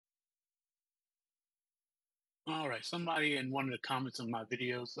All right. Somebody in one of the comments of my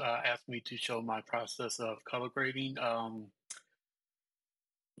videos asked me to show my process of color grading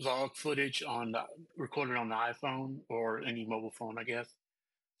log footage on recorded on the iPhone or any mobile phone, I guess.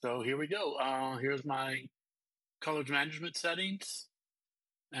 So here we go. Here's my color management settings,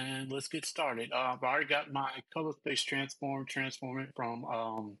 and let's get started. I've already got my color space transform it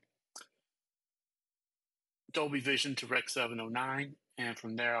from Dolby Vision to Rec 709, and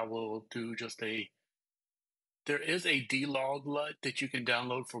from there I will do just a there is a D-Log LUT that you can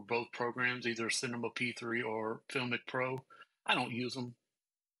download for both programs, either Cinema P3 or Filmic Pro. I don't use them,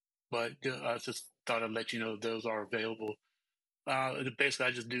 but I just thought I'd let you know those are available. Basically,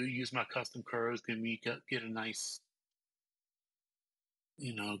 I just do use my custom curves, get a nice,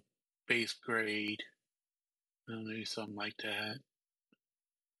 you know, base grade, maybe something like that.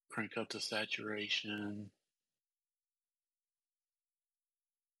 Crank up the saturation,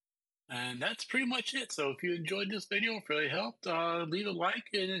 and that's pretty much it. So if you enjoyed this video, if it really helped, leave a like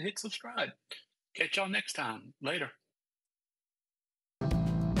and hit subscribe. Catch y'all next time. Later.